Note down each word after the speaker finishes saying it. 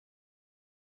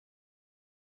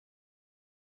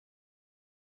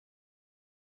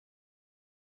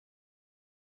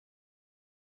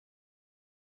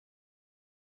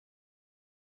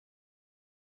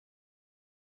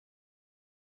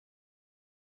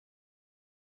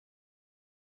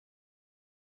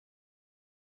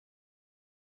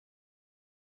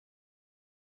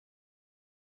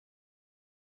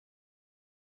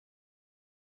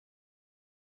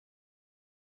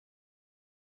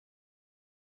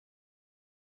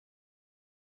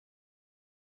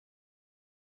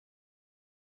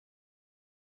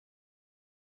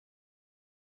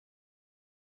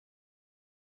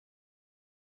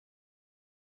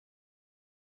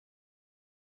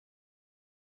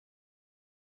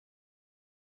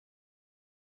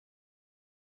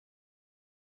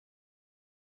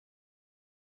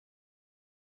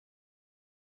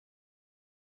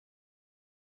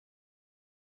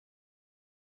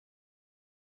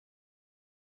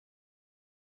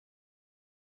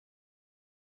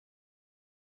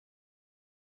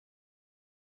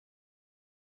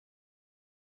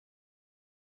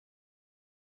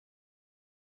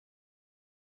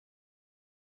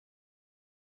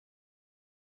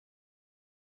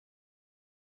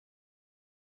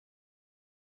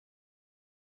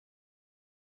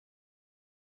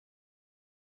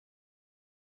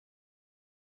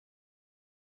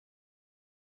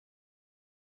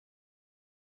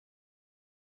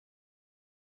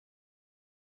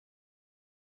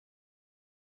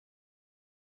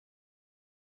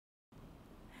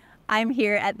I'm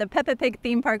here at the Peppa Pig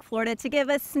Theme Park, Florida to give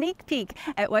a sneak peek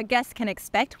at what guests can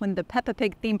expect when the Peppa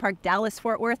Pig Theme Park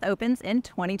Dallas-Fort Worth opens in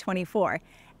 2024.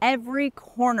 Every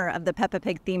corner of the Peppa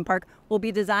Pig theme park will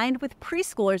be designed with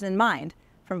preschoolers in mind,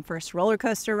 from first roller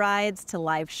coaster rides to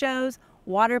live shows,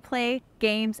 water play,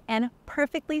 games, and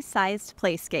perfectly sized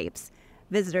playscapes.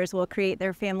 Visitors will create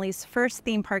their family's first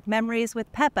theme park memories with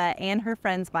Peppa and her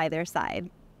friends by their side.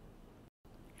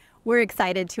 We're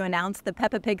excited to announce the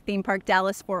Peppa Pig Theme Park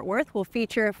Dallas-Fort Worth will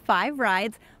feature 5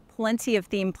 rides, plenty of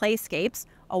themed playscapes,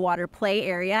 a water play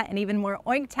area, and even more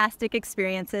oinktastic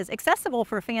experiences accessible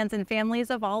for fans and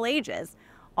families of all ages,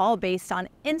 all based on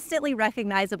instantly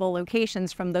recognizable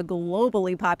locations from the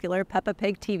globally popular Peppa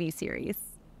Pig TV series.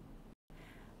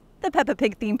 The Peppa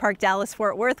Pig Theme Park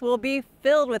Dallas-Fort Worth will be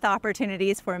filled with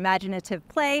opportunities for imaginative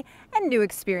play and new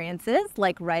experiences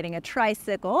like riding a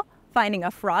tricycle, finding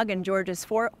a frog in George's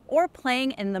Fort, or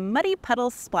playing in the Muddy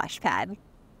Puddles splash pad.